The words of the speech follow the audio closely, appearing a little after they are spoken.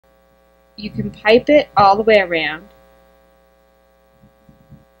you can pipe it all the way around.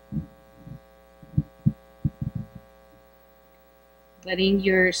 Letting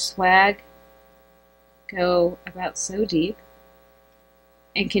your swag go about so deep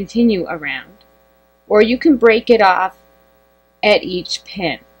and continue around. Or you can break it off at each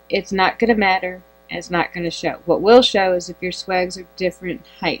pin. It's not going to matter, and it's not going to show. What will show is if your swags are different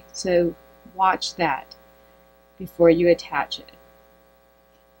height, so watch that before you attach it.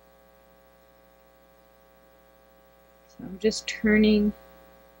 So I'm just turning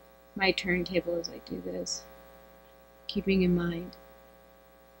my turntable as I do this, keeping in mind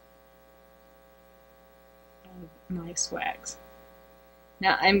my swags.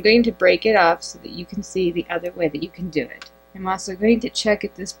 Now I'm going to break it off so that you can see the other way that you can do it. I'm also going to check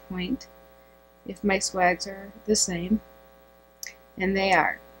at this point if my swags are the same, and they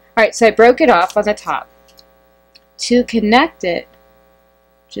are. Alright, so I broke it off on the top. To connect it,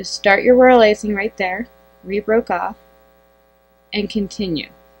 just start your whorl icing right there, where you broke off, and continue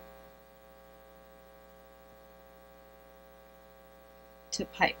to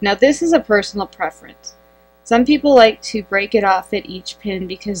pipe. Now this is a personal preference. Some people like to break it off at each pin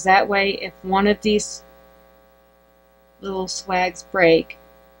because that way if one of these little swags break,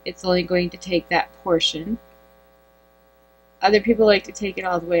 it's only going to take that portion. Other people like to take it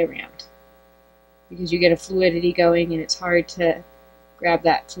all the way around because you get a fluidity going and it's hard to grab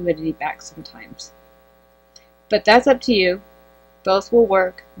that fluidity back sometimes. But that's up to you. Both will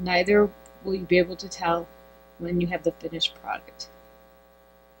work. Neither will you be able to tell when you have the finished product.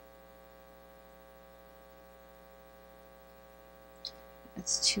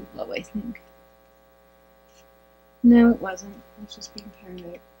 That's too low, I think. No, it wasn't. I was just being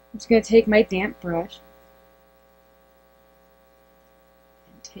paranoid. I'm just going to take my damp brush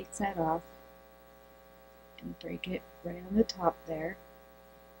and take that off and break it right on the top there,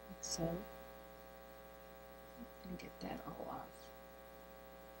 like so, and get that all off.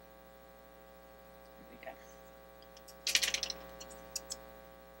 There we go.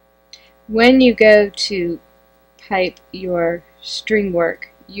 When you go to pipe your string work,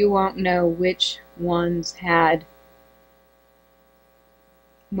 you won't know which ones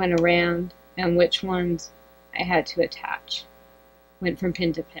went around and which ones I had to attach. Went from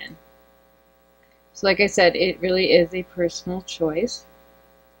pin to pin. So like I said, it really is a personal choice.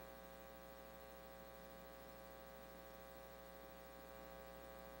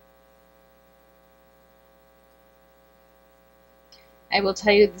 I will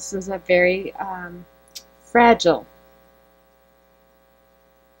tell you this is a very fragile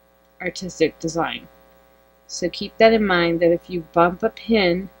artistic design. So keep that in mind, that if you bump a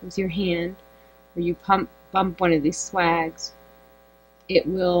pin with your hand or you bump one of these swags, it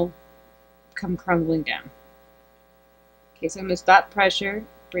will come crumbling down. Okay, so I'm going to stop pressure,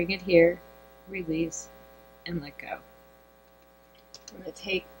 bring it here, release, and let go. I'm going to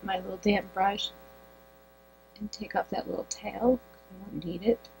take my little damp brush and take off that little tail. I don't need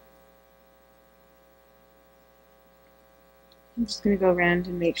it. I'm just going to go around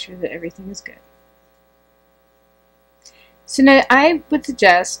and make sure that everything is good. So now I would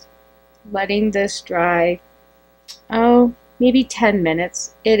suggest letting this dry, maybe 10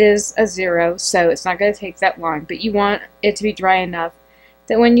 minutes. It is a 0, so it's not going to take that long, but you want it to be dry enough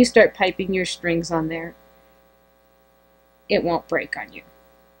that when you start piping your strings on there, it won't break on you.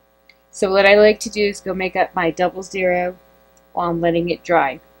 So what I like to do is go make up my 00 while I'm letting it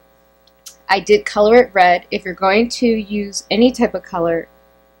dry. I did color it red. If you're going to use any type of color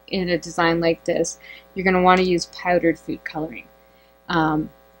in a design like this, you're going to want to use powdered food coloring.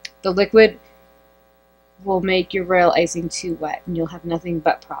 The liquid will make your royal icing too wet and you'll have nothing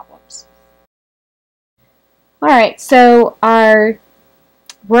but problems. Alright, so our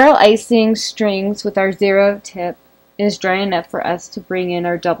royal icing strings with our 0 tip is dry enough for us to bring in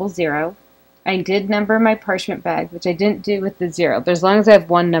our 00. I did number my parchment bag, which I didn't do with the 0, but as long as I have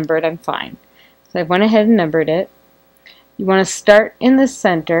one numbered, I'm fine. So I went ahead and numbered it. You want to start in the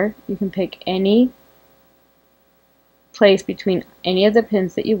center. You can pick any place between any of the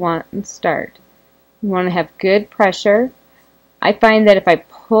pins that you want and start. You want to have good pressure. I find that if I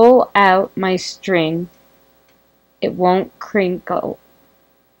pull out my string, it won't crinkle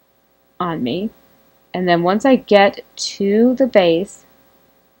on me. And then once I get to the base,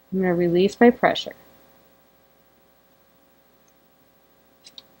 I'm going to release my pressure.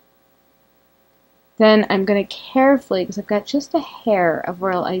 Then I'm going to carefully, because I've got just a hair of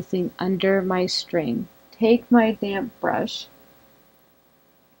royal icing under my string, take my damp brush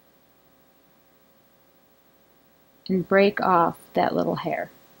and break off that little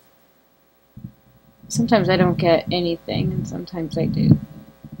hair. Sometimes I don't get anything, and sometimes I do.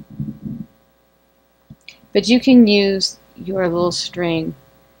 But you can use your little string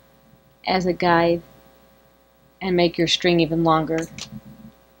as a guide and make your string even longer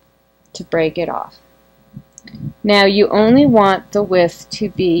to break it off. Now you only want the width to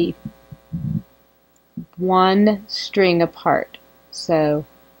be one string apart. So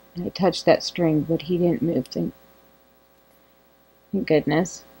I touched that string, but he didn't move. Thank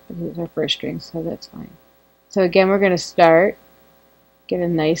goodness. But he was our first string, so that's fine. So again, we're going to start, get a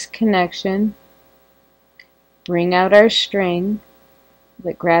nice connection, bring out our string,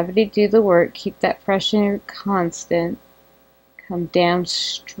 let gravity do the work, keep that pressure constant, come down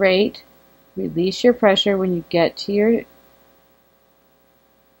straight, release your pressure when you get to your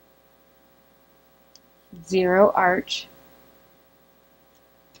zero arch.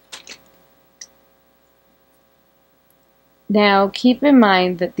 Now keep in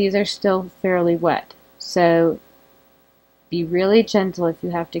mind that these are still fairly wet, so be really gentle if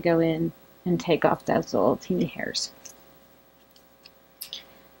you have to go in and take off those little teeny hairs.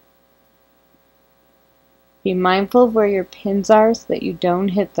 Be mindful of where your pins are so that you don't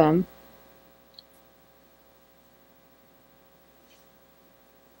hit them.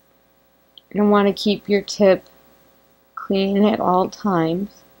 You're going to want to keep your tip clean at all times.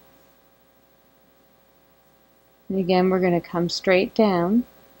 And again, we're going to come straight down,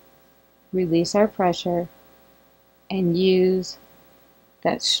 release our pressure, and use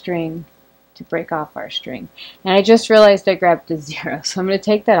that string to break off our string. And I just realized I grabbed the 0, so I'm going to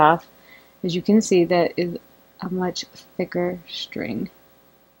take that off. As you can see, that is a much thicker string.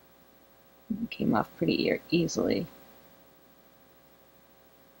 It came off pretty easily.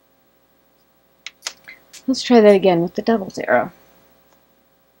 Let's try that again with the double 0.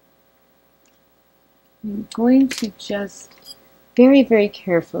 I'm going to just very, very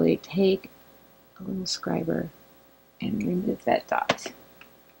carefully take a little scriber and remove that dot.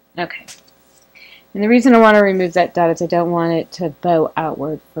 Okay. And the reason I want to remove that dot is I don't want it to bow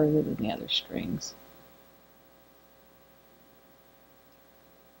outward further than the other strings.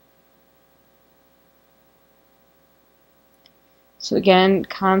 So again,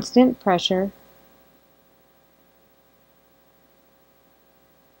 constant pressure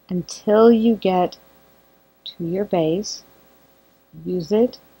until you get to your base. Use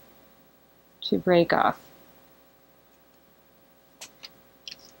it to break off.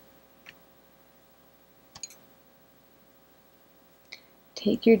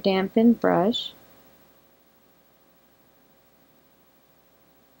 Take your dampened brush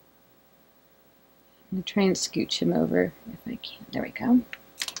I'm going to try and scooch him over if I can. There we go.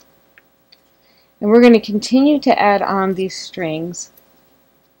 And we're going to continue to add on these strings.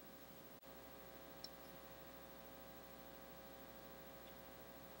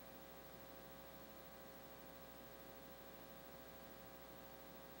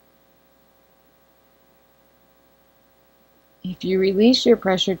 If you release your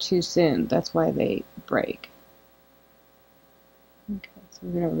pressure too soon, that's why they break. Okay, so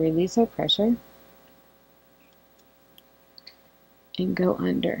we're going to release our pressure and go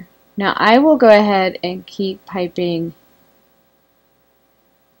under. Now I will go ahead and keep piping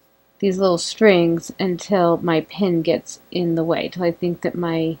these little strings until my pin gets in the way, till I think that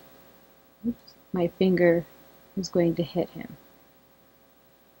my finger is going to hit him.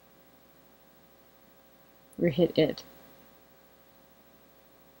 Or hit it.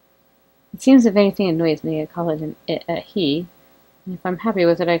 It seems if anything annoys me, I call it a he. And if I'm happy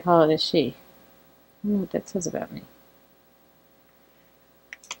with it, I call it a she. I don't know what that says about me.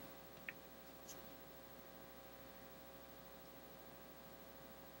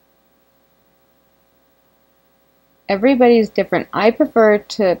 Everybody's different. I prefer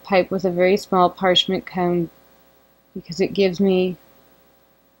to pipe with a very small parchment cone because it gives me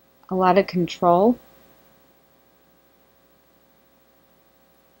a lot of control.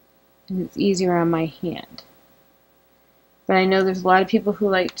 And it's easier on my hand. But I know there's a lot of people who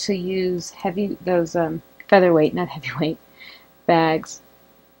like to use those featherweight, not heavyweight, bags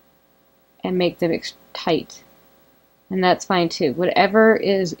and make them tight. And that's fine too. Whatever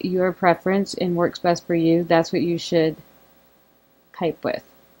is your preference and works best for you, that's what you should pipe with.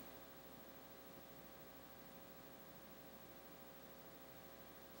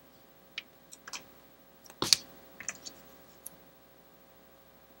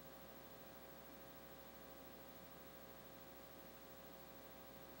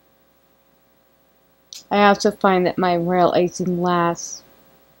 I also find that my rail icing lasts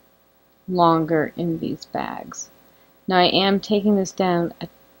longer in these bags. Now I am taking this down a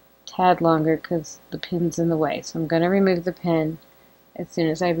tad longer because the pin's in the way, so I'm going to remove the pin as soon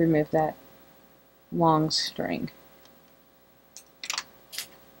as I remove that long string.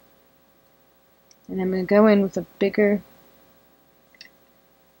 And I'm going to go in with a bigger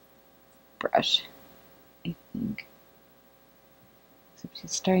brush, I think. Except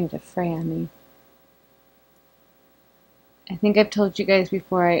it's starting to fray on me. I think I've told you guys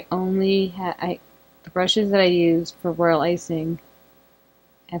before, the brushes that I use for royal icing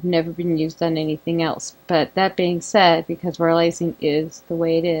have never been used on anything else. But that being said, because royal icing is the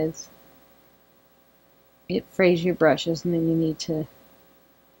way it is, it frays your brushes, and then you need to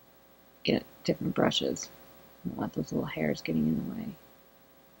get different brushes. You don't want those little hairs getting in the way.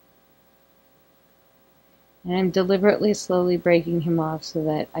 And I'm deliberately slowly breaking him off so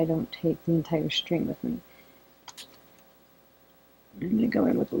that I don't take the entire string with me. I'm going to go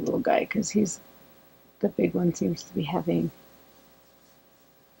in with the little guy because the big one seems to be having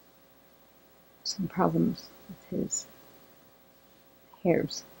some problems with his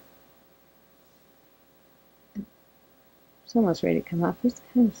hairs. It's almost ready to come off. He's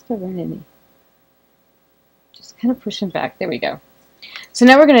kind of stubborn, isn't he? Just kind of push him back. There we go. So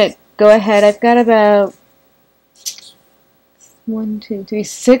now we're going to go ahead. I've got about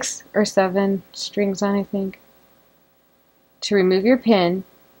 6 or 7 strings on, I think. To remove your pin.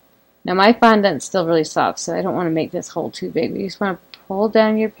 Now my fondant's still really soft, so I don't want to make this hole too big. You just want to pull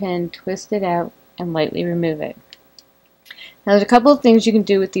down your pin, twist it out, and lightly remove it. Now there's a couple of things you can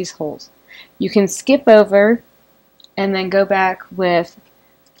do with these holes. You can skip over and then go back with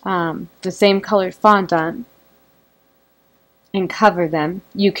the same colored fondant and cover them.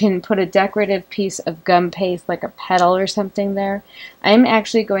 You can put a decorative piece of gum paste, like a petal or something there. I'm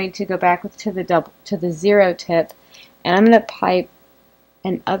actually going to go back to the 0 tip, and I'm going to pipe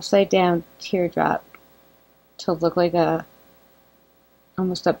an upside down teardrop to look like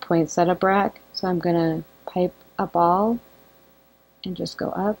almost a poinsettia brack. So I'm going to pipe a ball and just go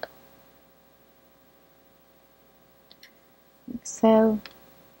up like so.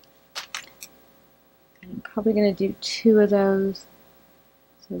 And I'm probably going to do 2 of those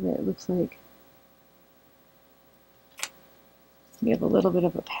so that it looks like we have a little bit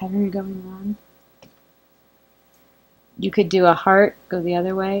of a pattern going on. You could do a heart, go the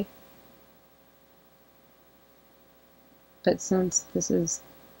other way. But since this is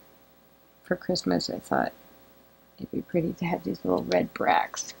for Christmas, I thought it'd be pretty to have these little red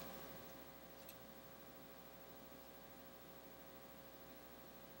bracts.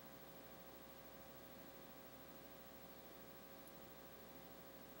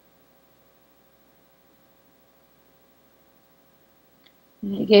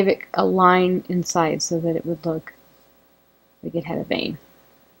 And I gave it a line inside so that it would look like it had a vein.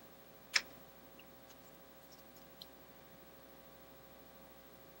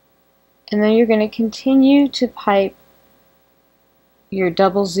 And then you're going to continue to pipe your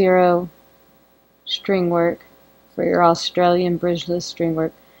 00 string work for your Australian Bridgeless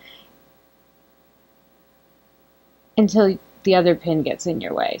String-Work until the other pin gets in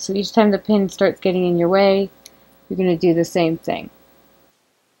your way. So each time the pin starts getting in your way, you're going to do the same thing.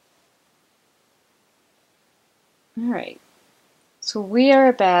 Alright, so we are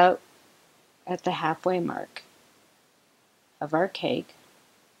about at the halfway mark of our cake,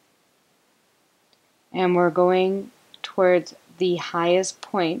 and we're going towards the highest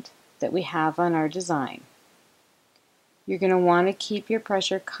point that we have on our design. You're going to want to keep your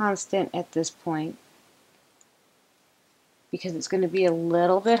pressure constant at this point because it's going to be a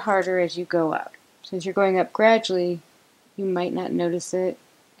little bit harder as you go up. Since you're going up gradually, you might not notice it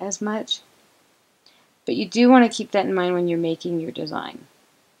as much. But you do want to keep that in mind when you're making your design.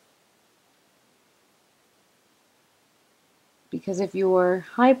 Because if your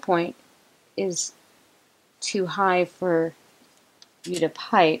high point is too high for you to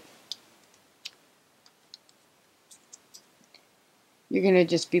pipe, you're going to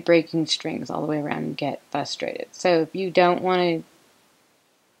just be breaking strings all the way around and get frustrated. So if you don't want to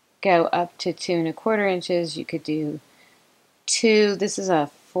go up to 2 1/4 inches, you could do 2. This is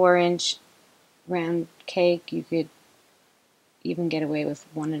a 4-inch round cake. You could even get away with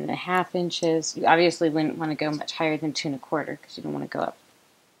 1 1/2 inches. You obviously wouldn't want to go much higher than 2 1/4 because you don't want to go up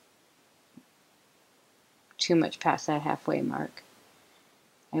too much past that halfway mark.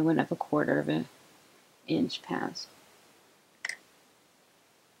 I went up 1/4 of an inch past.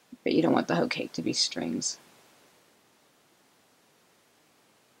 But you don't want the whole cake to be strings.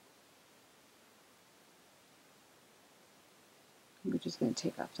 We're just going to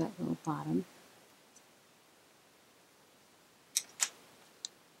take off that little bottom.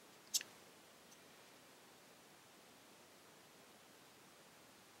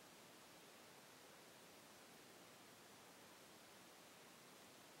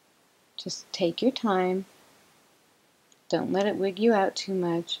 Just take your time. Don't let it wig you out too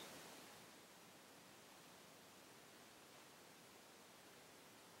much.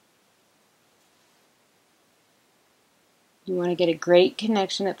 You want to get a great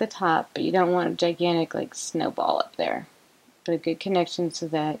connection at the top, but you don't want a gigantic like snowball up there. But a good connection so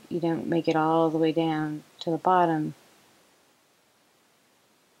that you don't make it all the way down to the bottom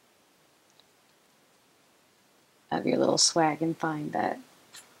of your little swag and find that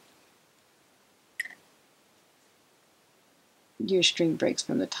your string breaks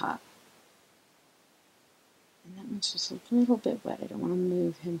from the top. And that one's just a little bit wet. I don't want to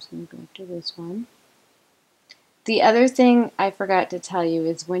move him, so I'm going to go to this one. The other thing I forgot to tell you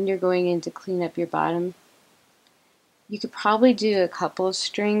is when you're going in to clean up your bottom, you could probably do a couple of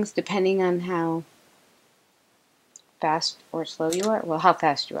strings depending on how fast or slow you are. Well, how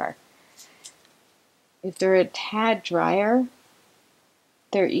fast you are. If they're a tad drier,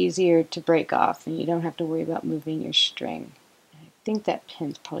 they're easier to break off and you don't have to worry about moving your string. I think that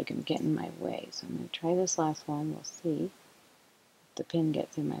pin's probably going to get in my way, so I'm going to try this last one. We'll see if the pin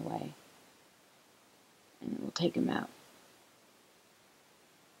gets in my way. And we'll take him out.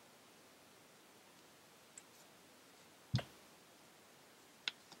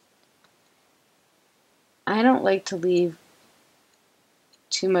 I don't like to leave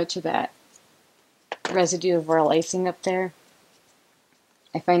too much of that residue of royal icing up there.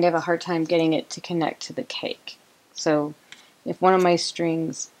 I find I have a hard time getting it to connect to the cake. So if one of my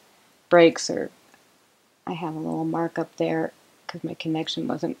strings breaks or I have a little mark up there because my connection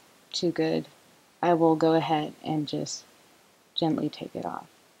wasn't too good, I will go ahead and just gently take it off.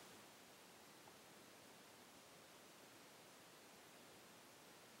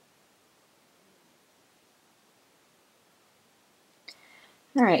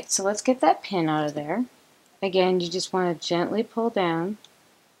 Alright, so let's get that pin out of there. Again, you just want to gently pull down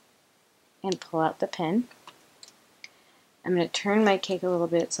and pull out the pin. I'm going to turn my cake a little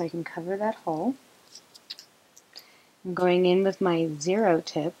bit so I can cover that hole. I'm going in with my 0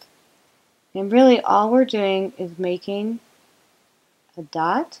 tip, and really all we're doing is making a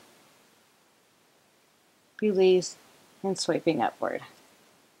dot, release, and swiping upward.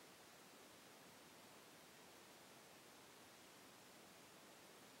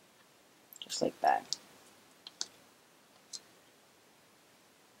 Just like that.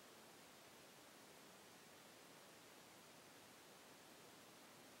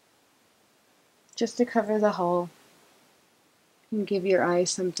 Just to cover the hole and give your eye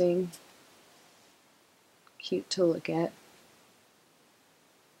something cute to look at.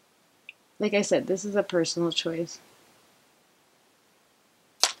 Like I said, this is a personal choice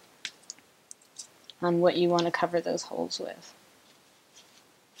on what you want to cover those holes with.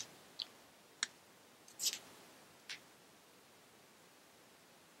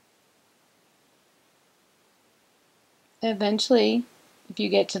 Eventually, if you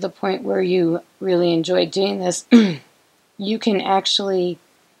get to the point where you really enjoy doing this, you can actually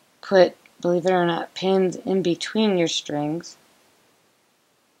put, believe it or not, pins in between your strings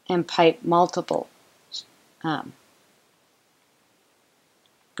and pipe multiple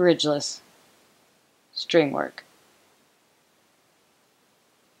bridgeless string work.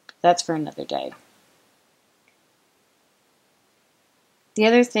 That's for another day. The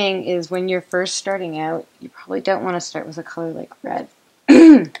other thing is when you're first starting out, you probably don't want to start with a color like red.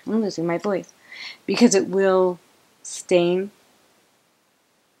 I'm losing my voice. Because it will stain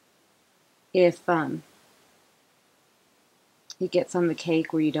if it gets on the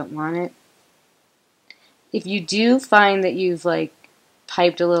cake where you don't want it. If you do find that you've like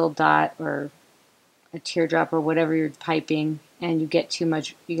piped a little dot or a teardrop or whatever you're piping and you get too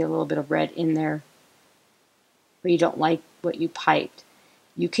much, you get a little bit of red in there or you don't like what you piped,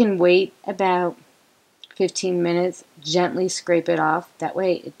 you can wait about 15 minutes, gently scrape it off. That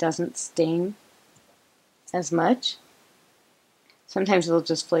way it doesn't stain as much. Sometimes it'll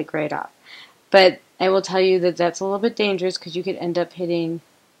just flake right off. But I will tell you that that's a little bit dangerous because you could end up hitting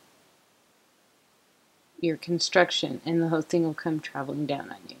your construction and the whole thing will come traveling down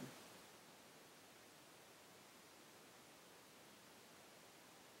on you.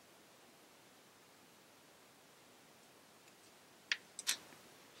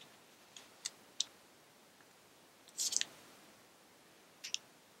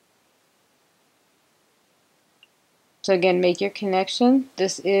 So again, make your connection.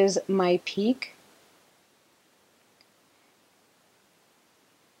 This is my peak.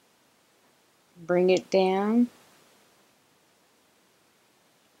 Bring it down.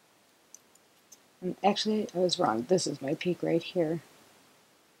 And actually, I was wrong. This is my peak right here.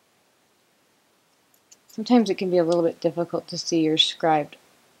 Sometimes it can be a little bit difficult to see your scribed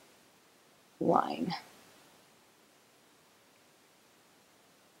line.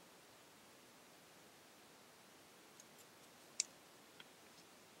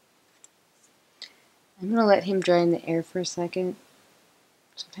 I'm going to let him dry in the air for a second.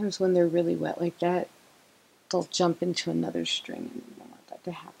 Sometimes when they're really wet like that, they'll jump into another string, and we don't want that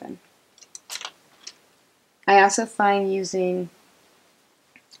to happen. I also find using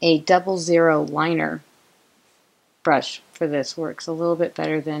a 00 liner brush for this works a little bit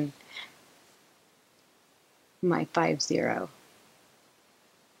better than my 50. I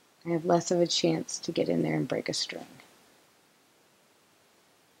have less of a chance to get in there and break a string.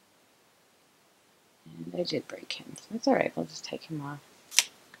 And I did break him, so that's alright, we'll just take him off.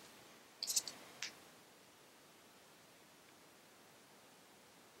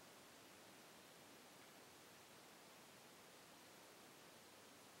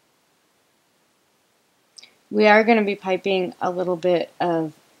 We are going to be piping a little bit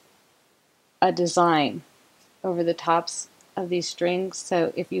of a design over the tops of these strings,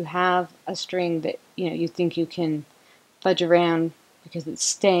 so if you have a string that you think you can fudge around because it's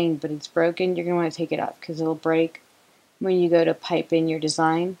staying but it's broken, you're going to want to take it off because it'll break when you go to pipe in your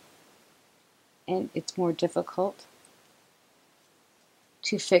design, and it's more difficult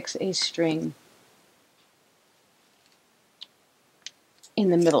to fix a string in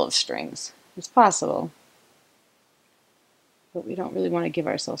the middle of strings. It's possible, but we don't really want to give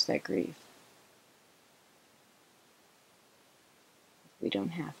ourselves that grief. We don't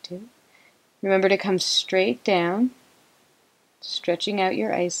have to. Remember to come straight down, stretching out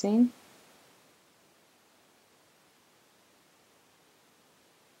your icing.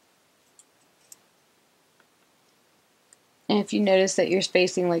 And if you notice that your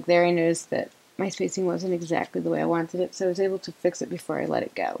spacing, like there, I noticed that my spacing wasn't exactly the way I wanted it, so I was able to fix it before I let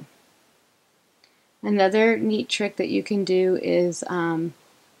it go. Another neat trick that you can do is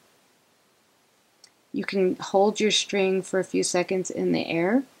you can hold your string for a few seconds in the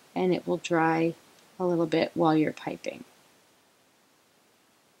air and it will dry a little bit while you're piping.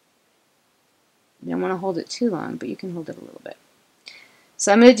 You don't want to hold it too long, but you can hold it a little bit.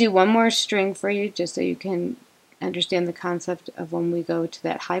 So I'm going to do one more string for you just so you can understand the concept of when we go to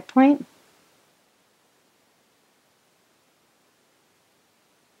that high point.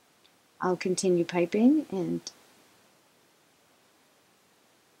 I'll continue piping, and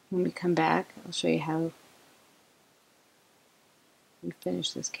when we come back, I'll show you how we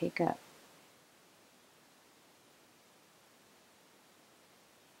finish this cake up.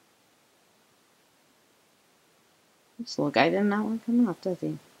 This little guy did not want to come off, does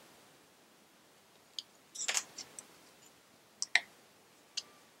he?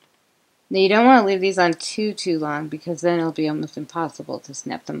 Now you don't want to leave these on too long because then it'll be almost impossible to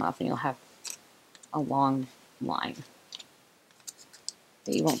snap them off and you'll have a long line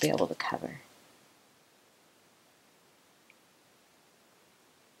that you won't be able to cover.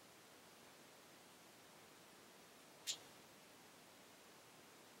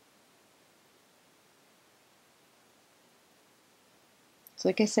 So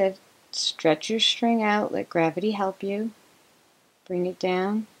like I said, stretch your string out, let gravity help you, bring it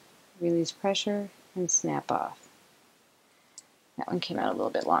down, release pressure, and snap off. That one came out a little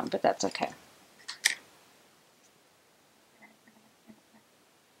bit long, but that's okay.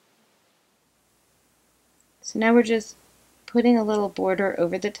 So now we're just putting a little border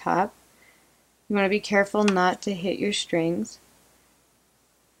over the top. You want to be careful not to hit your strings.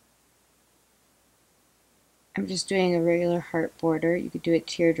 I'm just doing a regular heart border. You could do a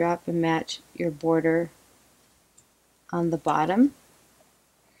teardrop and match your border on the bottom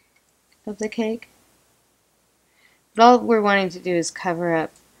of the cake. But all we're wanting to do is cover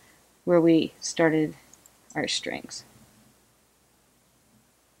up where we started our strings.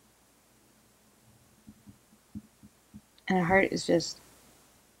 And a heart is just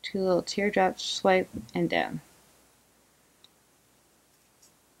two little teardrops, swipe, and down.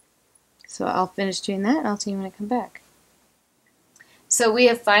 So I'll finish doing that and I'll see you when I come back. So we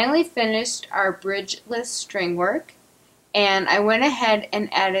have finally finished our bridgeless string work, and I went ahead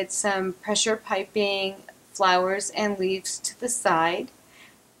and added some pressure piping flowers and leaves to the side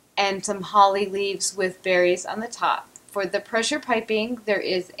and some holly leaves with berries on the top. For the pressure piping, there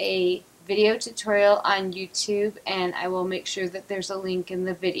is a video tutorial on YouTube, and I will make sure that there's a link in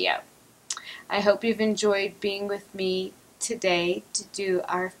the video. I hope you've enjoyed being with me today to do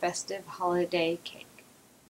our festive holiday cake.